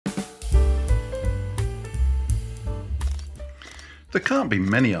There can't be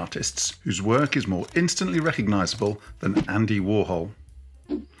many artists whose work is more instantly recognisable than Andy Warhol.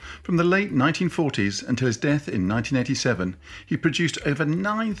 From the late 1940s until his death in 1987, he produced over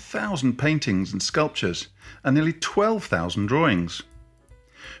 9,000 paintings and sculptures and nearly 12,000 drawings.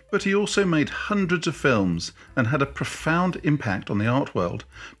 But he also made hundreds of films and had a profound impact on the art world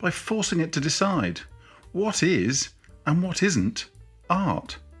by forcing it to decide what is and what isn't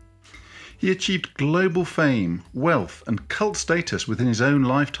art. He achieved global fame, wealth and cult status within his own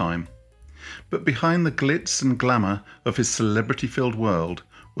lifetime. But behind the glitz and glamour of his celebrity-filled world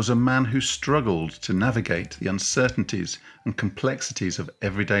was a man who struggled to navigate the uncertainties and complexities of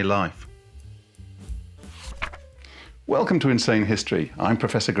everyday life. Welcome to Insane History. I'm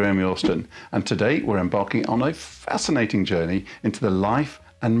Professor Graham Yorston, and today we're embarking on a fascinating journey into the life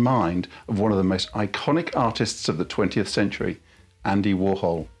and mind of one of the most iconic artists of the 20th century, Andy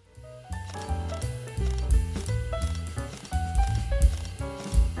Warhol.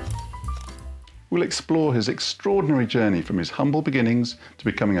 We'll explore his extraordinary journey from his humble beginnings to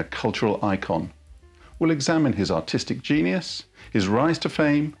becoming a cultural icon. We'll examine his artistic genius, his rise to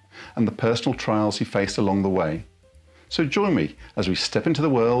fame, and the personal trials he faced along the way. So join me as we step into the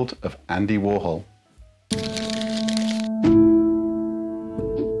world of Andy Warhol.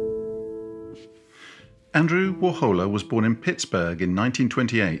 Andrew Warhol was born in Pittsburgh in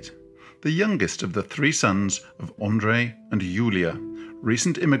 1928, the youngest of the three sons of Andrei and Yulia,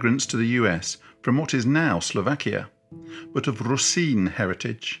 recent immigrants to the US from what is now Slovakia, but of Rusin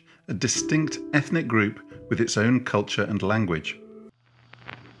heritage, a distinct ethnic group with its own culture and language.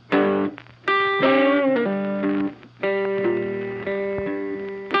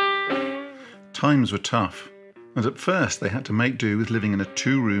 Times were tough, and at first they had to make do with living in a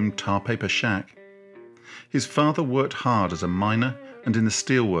two-room tar paper shack. His father worked hard as a miner and in the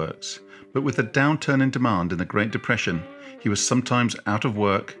steelworks, but with the downturn in demand in the Great Depression, he was sometimes out of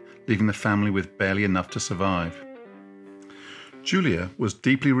work, leaving the family with barely enough to survive. Julia was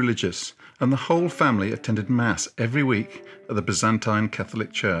deeply religious, and the whole family attended Mass every week at the Byzantine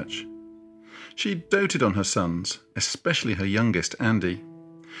Catholic Church. She doted on her sons, especially her youngest, Andy,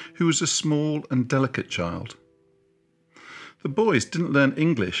 who was a small and delicate child. The boys didn't learn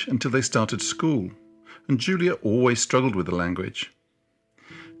English until they started school, and Julia always struggled with the language.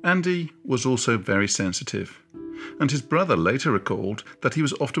 Andy was also very sensitive, and his brother later recalled that he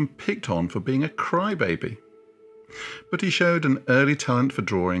was often picked on for being a crybaby. But he showed an early talent for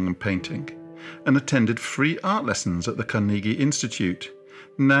drawing and painting, and attended free art lessons at the Carnegie Institute,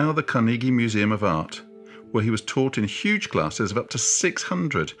 now the Carnegie Museum of Art, where he was taught in huge classes of up to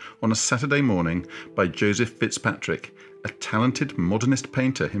 600 on a Saturday morning by Joseph Fitzpatrick, a talented modernist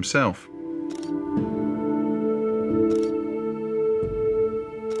painter himself.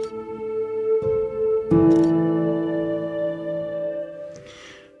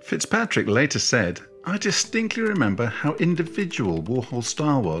 Fitzpatrick later said, "I distinctly remember how individual Warhol's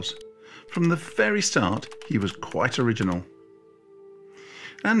style was. From the very start, he was quite original."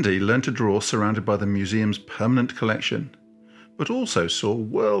 Andy learned to draw surrounded by the museum's permanent collection, but also saw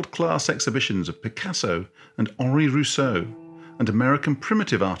world-class exhibitions of Picasso and Henri Rousseau and American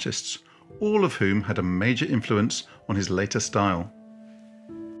primitive artists, all of whom had a major influence on his later style.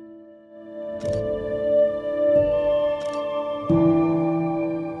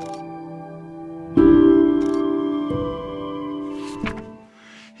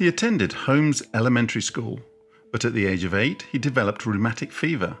 He attended Holmes Elementary School, but at the age of 8 he developed rheumatic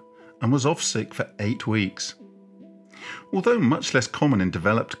fever and was off sick for 8 weeks. Although much less common in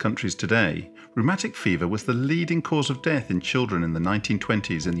developed countries today, rheumatic fever was the leading cause of death in children in the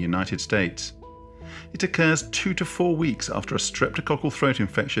 1920s in the United States. It occurs 2 to 4 weeks after a streptococcal throat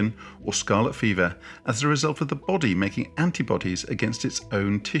infection or scarlet fever as a result of the body making antibodies against its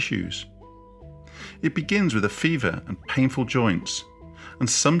own tissues. It begins with a fever and painful joints, and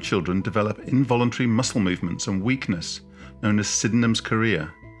some children develop involuntary muscle movements and weakness, known as Sydenham's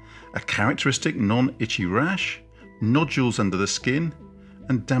chorea, a characteristic non-itchy rash, nodules under the skin,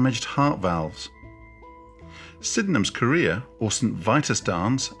 and damaged heart valves. Sydenham's chorea, or St. Vitus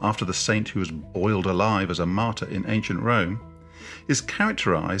dance, after the saint who was boiled alive as a martyr in ancient Rome, is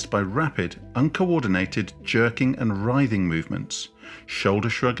characterized by rapid, uncoordinated jerking and writhing movements,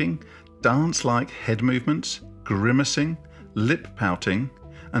 shoulder shrugging, dance-like head movements, grimacing, lip pouting,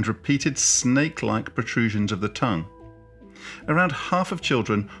 and repeated snake-like protrusions of the tongue. Around half of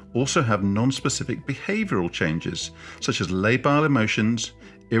children also have non-specific behavioural changes, such as labile emotions,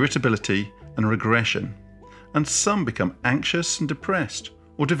 irritability, and regression, and some become anxious and depressed,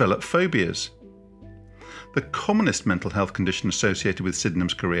 or develop phobias. The commonest mental health condition associated with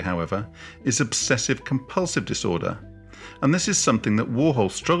Sydenham's chorea, however, is obsessive-compulsive disorder, and this is something that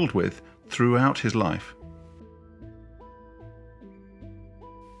Warhol struggled with throughout his life.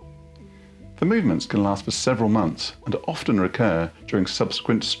 The movements can last for several months and often recur during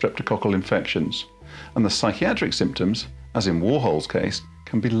subsequent streptococcal infections, and the psychiatric symptoms, as in Warhol's case,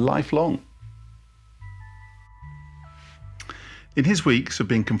 can be lifelong. In his weeks of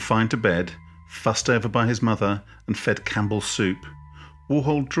being confined to bed, fussed over by his mother and fed Campbell's soup,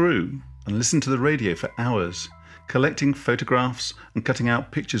 Warhol drew and listened to the radio for hours, collecting photographs and cutting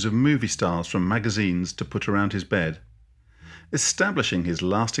out pictures of movie stars from magazines to put around his bed, establishing his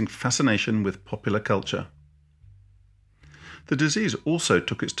lasting fascination with popular culture. The disease also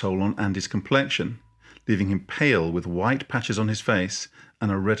took its toll on Andy's complexion, leaving him pale with white patches on his face and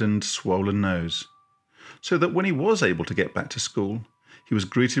a reddened, swollen nose, so that when he was able to get back to school, he was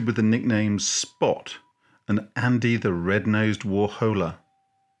greeted with the nicknames Spot and Andy the Red-Nosed Warholer.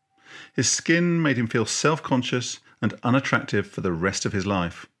 His skin made him feel self-conscious and unattractive for the rest of his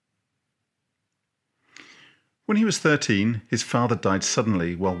life. When he was 13, his father died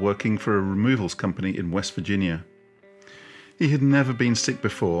suddenly while working for a removals company in West Virginia. He had never been sick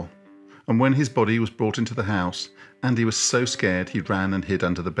before, and when his body was brought into the house, Andy was so scared he ran and hid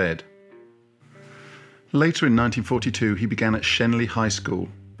under the bed. Later in 1942, he began at Shenley High School.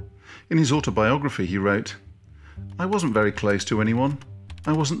 In his autobiography, he wrote, "I wasn't very close to anyone.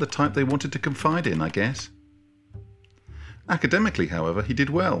 I wasn't the type they wanted to confide in, I guess." Academically, however, he did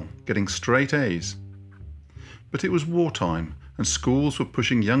well, getting straight A's. But it was wartime, and schools were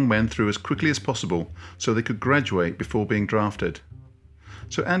pushing young men through as quickly as possible so they could graduate before being drafted.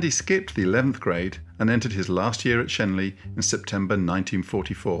 So Andy skipped the 11th grade and entered his last year at Shenley in September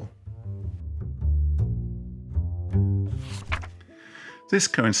 1944. This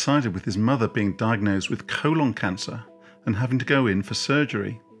coincided with his mother being diagnosed with colon cancer and having to go in for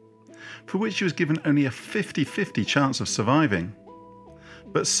surgery, for which she was given only a 50-50 chance of surviving.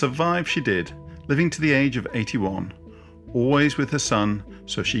 But survive she did, living to the age of 81, always with her son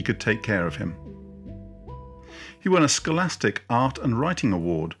so she could take care of him. He won a Scholastic Art and Writing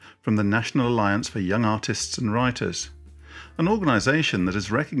Award from the National Alliance for Young Artists and Writers, an organisation that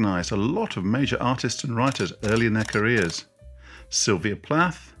has recognised a lot of major artists and writers early in their careers: Sylvia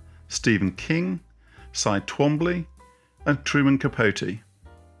Plath, Stephen King, Cy Twombly, and Truman Capote.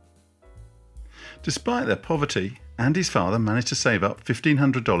 Despite their poverty, Andy's father managed to save up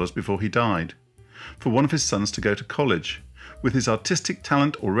 $1,500 before he died, for one of his sons to go to college. With his artistic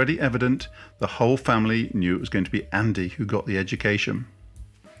talent already evident, the whole family knew it was going to be Andy who got the education.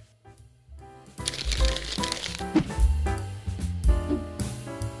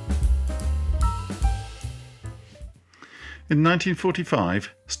 In 1945,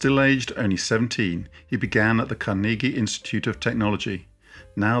 still aged only 17, he began at the Carnegie Institute of Technology,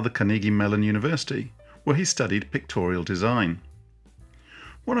 now the Carnegie Mellon University, where he studied pictorial design.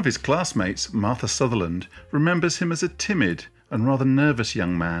 One of his classmates, Martha Sutherland, remembers him as a timid and rather nervous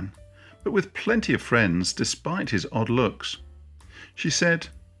young man, but with plenty of friends despite his odd looks. She said,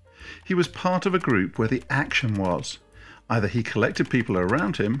 "He was part of a group where the action was. Either he collected people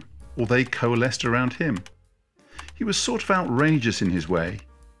around him, or they coalesced around him. He was sort of outrageous in his way.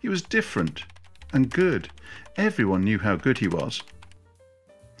 He was different and good. Everyone knew how good he was."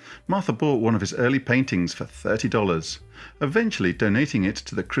 Martha bought one of his early paintings for $30, eventually donating it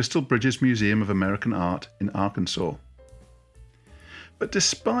to the Crystal Bridges Museum of American Art in Arkansas. But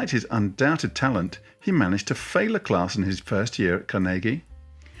despite his undoubted talent, he managed to fail a class in his first year at Carnegie.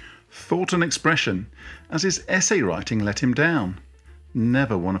 Thought and expression, as his essay writing let him down,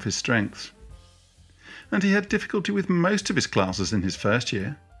 never one of his strengths. And he had difficulty with most of his classes in his first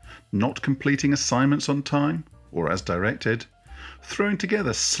year, not completing assignments on time, or as directed, throwing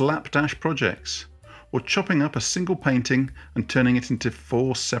together slapdash projects, or chopping up a single painting and turning it into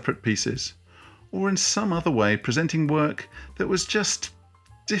 4 separate pieces, or in some other way presenting work that was just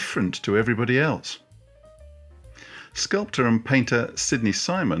different to everybody else. Sculptor and painter Sidney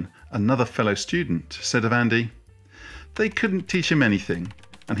Simon, another fellow student, said of Andy, "They couldn't teach him anything,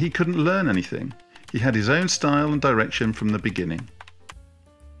 and he couldn't learn anything. He had his own style and direction from the beginning."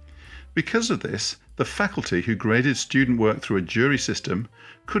 Because of this, the faculty who graded student work through a jury system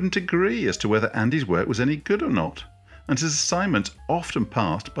couldn't agree as to whether Andy's work was any good or not, and his assignments often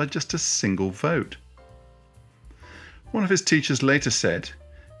passed by just a single vote. One of his teachers later said,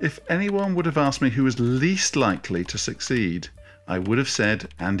 "If anyone would have asked me who was least likely to succeed, I would have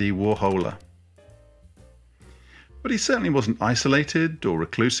said Andy Warholer." But he certainly wasn't isolated or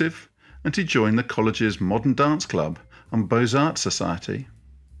reclusive, and he joined the college's Modern Dance Club and Beaux-Arts Society.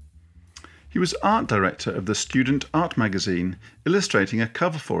 He was art director of the student art magazine, illustrating a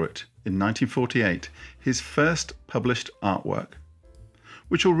cover for it in 1948, his first published artwork,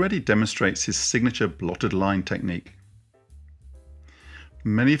 which already demonstrates his signature blotted line technique.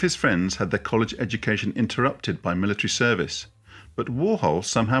 Many of his friends had their college education interrupted by military service, but Warhol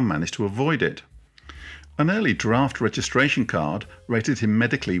somehow managed to avoid it. An early draft registration card rated him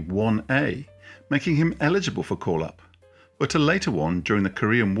medically 1A, making him eligible for call-up, but a later one during the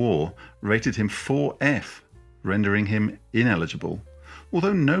Korean War rated him 4F, rendering him ineligible,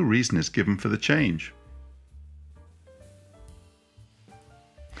 although no reason is given for the change.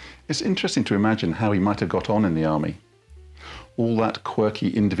 It's interesting to imagine how he might have got on in the army. All that quirky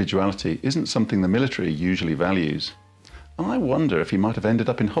individuality isn't something the military usually values, and I wonder if he might have ended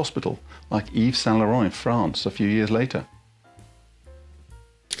up in hospital like Yves Saint Laurent in France a few years later.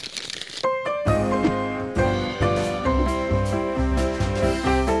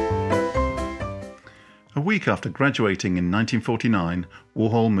 A week after graduating in 1949,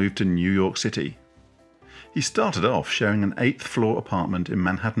 Warhol moved to New York City. He started off sharing an 8th floor apartment in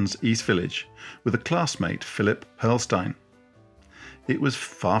Manhattan's East Village with a classmate, Philip Pearlstein. It was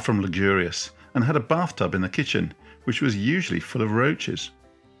far from luxurious and had a bathtub in the kitchen, which was usually full of roaches.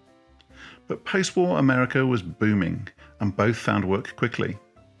 But post-war America was booming, and both found work quickly.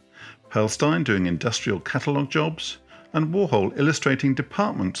 Pearlstein doing industrial catalogue jobs, and Warhol illustrating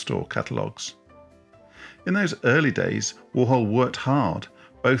department store catalogues. In those early days, Warhol worked hard,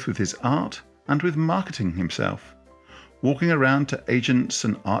 both with his art and with marketing himself, walking around to agents'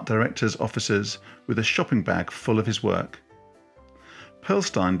 and art directors' offices with a shopping bag full of his work.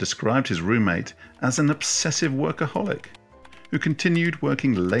 Pearlstein described his roommate as an obsessive workaholic, who continued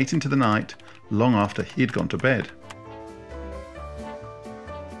working late into the night, long after he had gone to bed.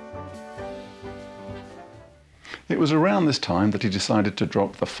 It was around this time that he decided to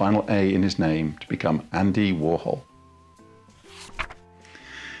drop the final A in his name to become Andy Warhol.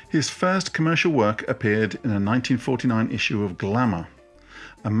 His first commercial work appeared in a 1949 issue of Glamour,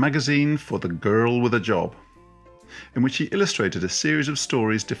 a magazine for the girl with a job, in which he illustrated a series of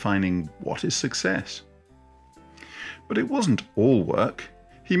stories defining what is success. But it wasn't all work.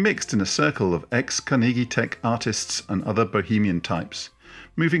 He mixed in a circle of ex-Carnegie Tech artists and other bohemian types,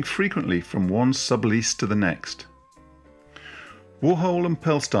 moving frequently from one sublease to the next. Warhol and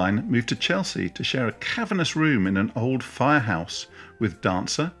Pearlstein moved to Chelsea to share a cavernous room in an old firehouse with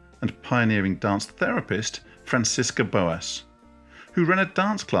dancer and pioneering dance therapist Francisca Boas, who ran a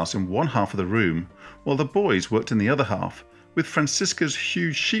dance class in one half of the room while the boys worked in the other half, with Francisca's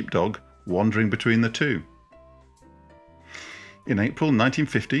huge sheepdog wandering between the two. In April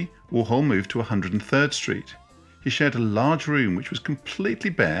 1950, Warhol moved to 103rd Street. He shared a large room which was completely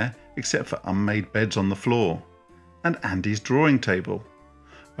bare except for unmade beds on the floor, and Andy's drawing table,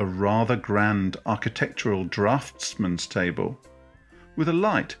 a rather grand architectural draftsman's table, with a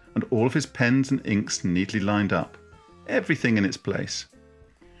light and all of his pens and inks neatly lined up, everything in its place.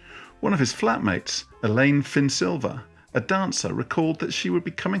 One of his flatmates, Elaine Finsilva, a dancer, recalled that she would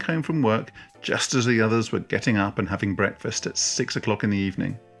be coming home from work just as the others were getting up and having breakfast at 6 o'clock in the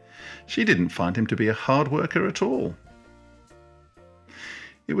evening. She didn't find him to be a hard worker at all.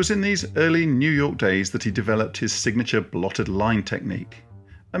 It was in these early New York days that he developed his signature blotted line technique,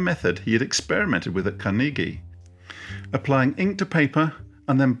 a method he had experimented with at Carnegie, applying ink to paper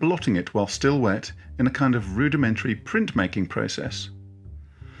and then blotting it while still wet in a kind of rudimentary printmaking process.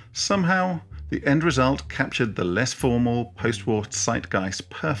 Somehow, the end result captured the less formal post-war zeitgeist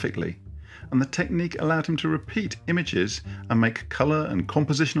perfectly, and the technique allowed him to repeat images and make colour and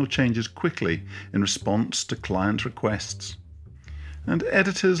compositional changes quickly in response to client requests. And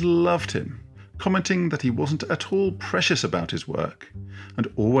editors loved him, commenting that he wasn't at all precious about his work, and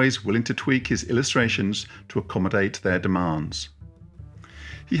always willing to tweak his illustrations to accommodate their demands.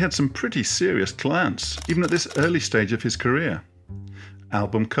 He had some pretty serious clients, even at this early stage of his career.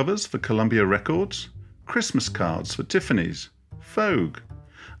 Album covers for Columbia Records, Christmas cards for Tiffany's, Vogue,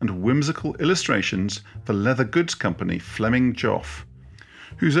 and whimsical illustrations for leather goods company Fleming Joff,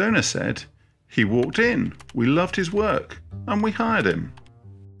 whose owner said, "He walked in, we loved his work, and we hired him."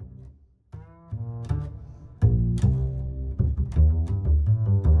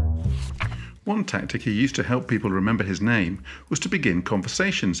 One tactic he used to help people remember his name was to begin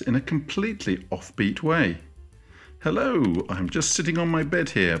conversations in a completely offbeat way. "Hello, I'm just sitting on my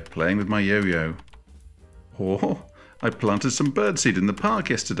bed here, playing with my yo-yo." Or, "I planted some birdseed in the park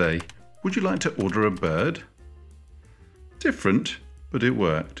yesterday. Would you like to order a bird?" Different, but it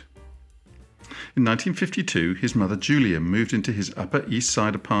worked. In 1952, his mother Julia moved into his Upper East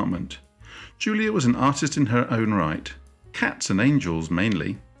Side apartment. Julia was an artist in her own right, cats and angels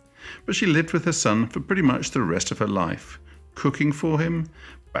mainly, but she lived with her son for pretty much the rest of her life, cooking for him,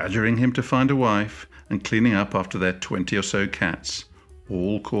 badgering him to find a wife, and cleaning up after their 20 or so cats,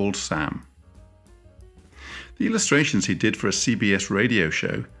 all called Sam. The illustrations he did for a CBS radio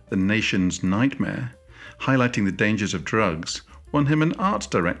show, The Nation's Nightmare, highlighting the dangers of drugs, won him an Art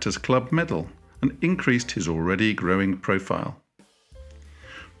Directors Club medal and increased his already growing profile.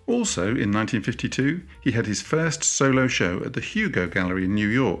 Also in 1952, he had his first solo show at the Hugo Gallery in New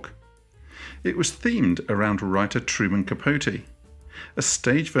York. It was themed around writer Truman Capote. A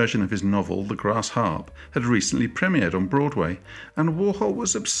stage version of his novel, The Grass Harp, had recently premiered on Broadway, and Warhol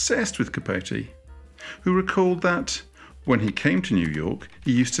was obsessed with Capote, who recalled that, when he came to New York,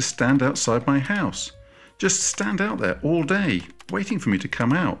 he used to stand outside my house, just stand out there all day, waiting for me to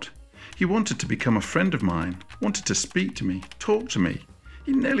come out. He wanted to become a friend of mine, wanted to speak to me, talk to me.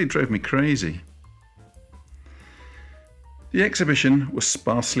 He nearly drove me crazy. The exhibition was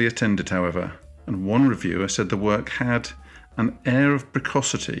sparsely attended, however, and one reviewer said the work had an air of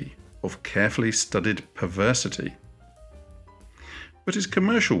precocity, of carefully studied perversity. But his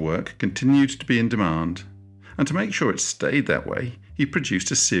commercial work continued to be in demand, and to make sure it stayed that way, he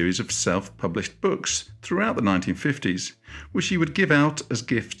produced a series of self-published books throughout the 1950s, which he would give out as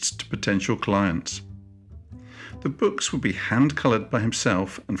gifts to potential clients. The books would be hand-coloured by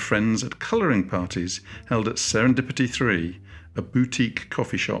himself and friends at colouring parties held at Serendipity 3, a boutique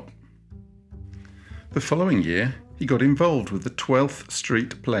coffee shop. The following year, he got involved with the 12th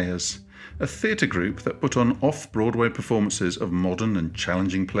Street Players, a theatre group that put on off-Broadway performances of modern and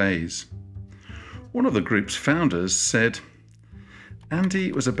challenging plays. One of the group's founders said,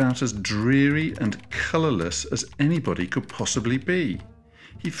 "Andy was about as dreary and colourless as anybody could possibly be.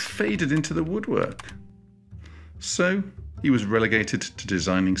 He faded into the woodwork." So he was relegated to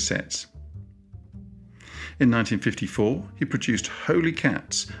designing sets. In 1954, he produced Holy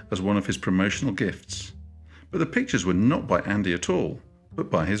Cats as one of his promotional gifts, but the pictures were not by Andy at all, but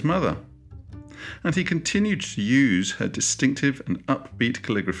by his mother. And he continued to use her distinctive and upbeat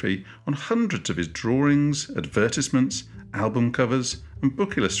calligraphy on hundreds of his drawings, advertisements, album covers, and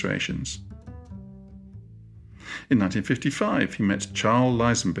book illustrations. In 1955, he met Charles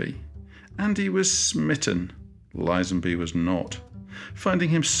Lisenby. Andy was smitten. Lisenby was not, finding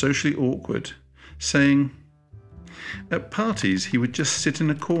him socially awkward, saying, "At parties he would just sit in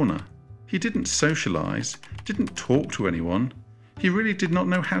a corner. He didn't socialise, didn't talk to anyone. He really did not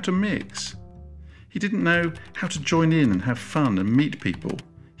know how to mix. He didn't know how to join in and have fun and meet people.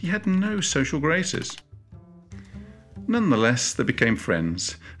 He had no social graces." Nonetheless, they became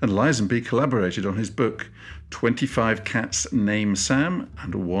friends, and Lisenby collaborated on his book 25 Cats Name Sam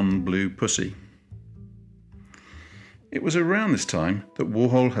and One Blue Pussy. It was around this time that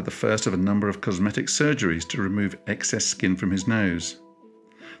Warhol had the first of a number of cosmetic surgeries to remove excess skin from his nose.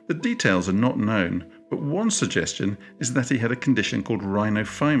 The details are not known, but one suggestion is that he had a condition called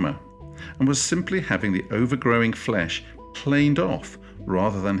rhinophyma, and was simply having the overgrowing flesh planed off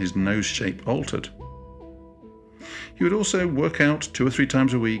rather than his nose shape altered. He would also work out 2 or 3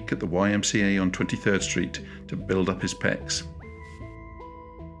 times a week at the YMCA on 23rd Street to build up his pecs.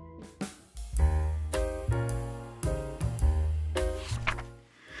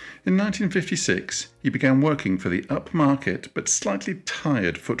 In 1956, he began working for the upmarket but slightly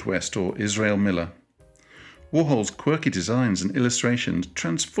tired footwear store Israel Miller. Warhol's quirky designs and illustrations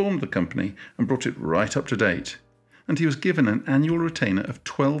transformed the company and brought it right up to date, and he was given an annual retainer of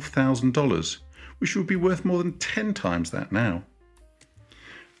 $12,000, which would be worth more than 10 times that now.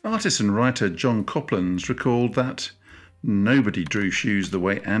 Artist and writer John Copland recalled that nobody drew shoes the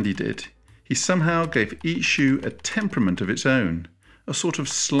way Andy did. He somehow gave each shoe a temperament of its own, a sort of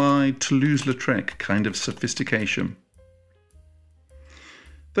sly Toulouse-Lautrec kind of sophistication.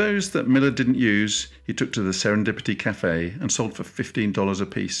 Those that Miller didn't use, he took to the Serendipity Cafe and sold for $15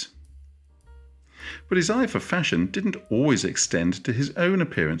 apiece. But his eye for fashion didn't always extend to his own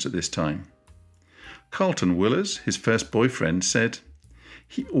appearance at this time. Carlton Willers, his first boyfriend, said,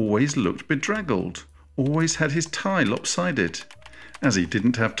 "He always looked bedraggled, always had his tie lopsided, as he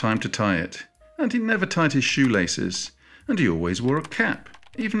didn't have time to tie it, and he never tied his shoelaces, and he always wore a cap,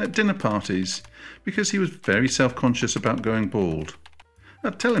 even at dinner parties, because he was very self-conscious about going bald.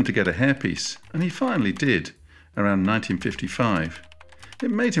 I'd tell him to get a hairpiece, and he finally did, around 1955.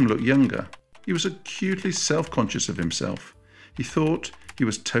 It made him look younger. He was acutely self-conscious of himself. He thought he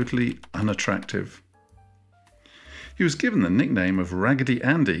was totally unattractive." He was given the nickname of Raggedy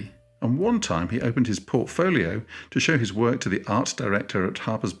Andy, and one time he opened his portfolio to show his work to the art director at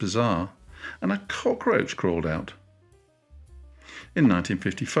Harper's Bazaar, and a cockroach crawled out. In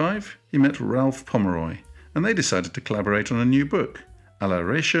 1955, he met Ralph Pomeroy, and they decided to collaborate on a new book, à la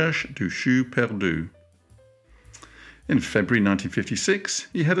recherche du chou perdu. In February 1956,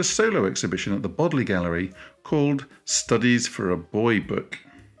 he had a solo exhibition at the Bodley Gallery called Studies for a Boy Book.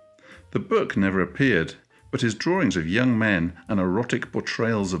 The book never appeared, but his drawings of young men and erotic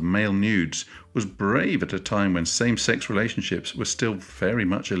portrayals of male nudes was brave at a time when same-sex relationships were still very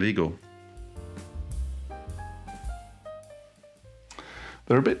much illegal.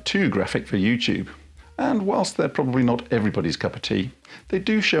 They're a bit too graphic for YouTube, and whilst they're probably not everybody's cup of tea, they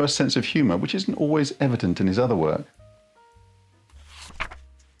do show a sense of humour which isn't always evident in his other work.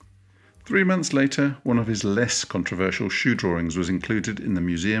 3 months later, one of his less controversial shoe drawings was included in the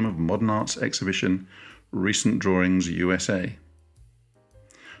Museum of Modern Art's exhibition Recent Drawings USA.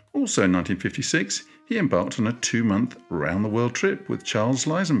 Also in 1956, he embarked on a 2-month round-the-world trip with Charles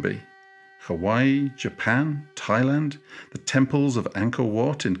Lisenby. Hawaii, Japan, Thailand, the temples of Angkor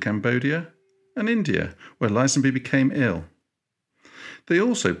Wat in Cambodia, and India, where Lisenby became ill. They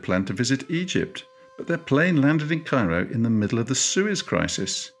also planned to visit Egypt, but their plane landed in Cairo in the middle of the Suez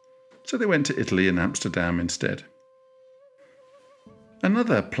Crisis, so they went to Italy and Amsterdam instead.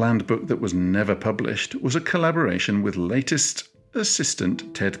 Another planned book that was never published was a collaboration with latest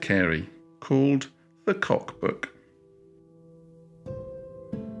assistant Ted Carey, called The Cock Book.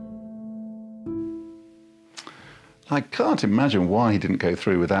 I can't imagine why he didn't go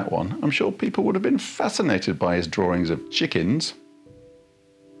through with that one. I'm sure people would have been fascinated by his drawings of chickens.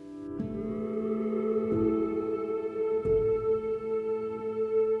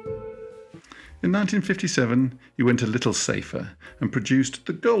 In 1957, he went a little safer and produced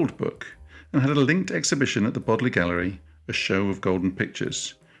The Gold Book and had a linked exhibition at the Bodley Gallery, a show of golden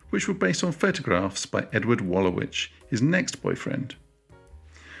pictures, which were based on photographs by Edward Wolowitz, his next boyfriend.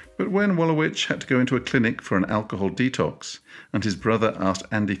 But when Wolowitz had to go into a clinic for an alcohol detox and his brother asked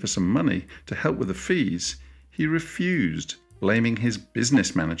Andy for some money to help with the fees, he refused, blaming his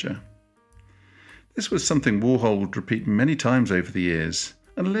business manager. This was something Warhol would repeat many times over the years,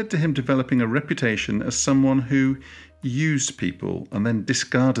 and led to him developing a reputation as someone who used people and then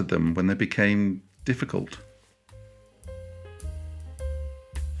discarded them when they became difficult.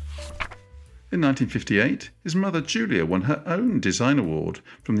 In 1958, his mother Julia won her own design award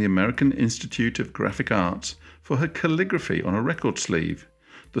from the American Institute of Graphic Arts for her calligraphy on a record sleeve,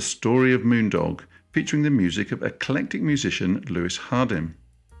 The Story of Moondog, featuring the music of eclectic musician Louis Hardim.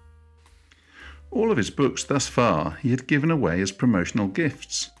 All of his books thus far he had given away as promotional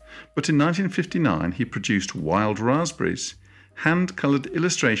gifts, but in 1959 he produced Wild Raspberries, hand-coloured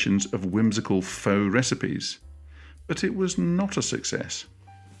illustrations of whimsical faux recipes, but it was not a success.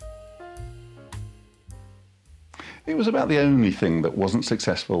 It was about the only thing that wasn't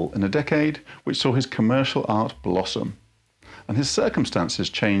successful in a decade which saw his commercial art blossom, and his circumstances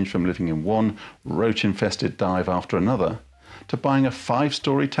changed from living in one roach-infested dive after another to buying a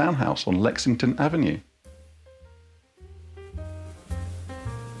 5-story townhouse on Lexington Avenue.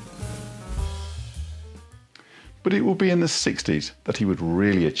 But it will be in the 60s that he would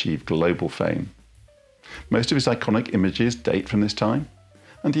really achieve global fame. Most of his iconic images date from this time,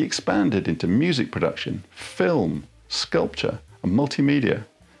 and he expanded into music production, film, sculpture, and multimedia,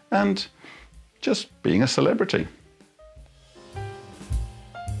 and just being a celebrity.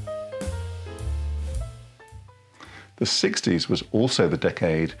 The 60s was also the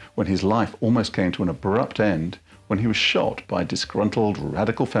decade when his life almost came to an abrupt end when he was shot by disgruntled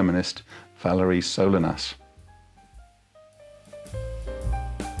radical feminist Valerie Solanas.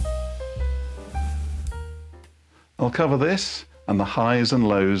 I'll cover this and the highs and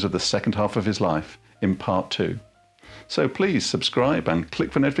lows of the second half of his life in part 2. So please subscribe and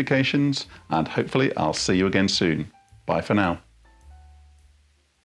click for notifications, and hopefully I'll see you again soon. Bye for now.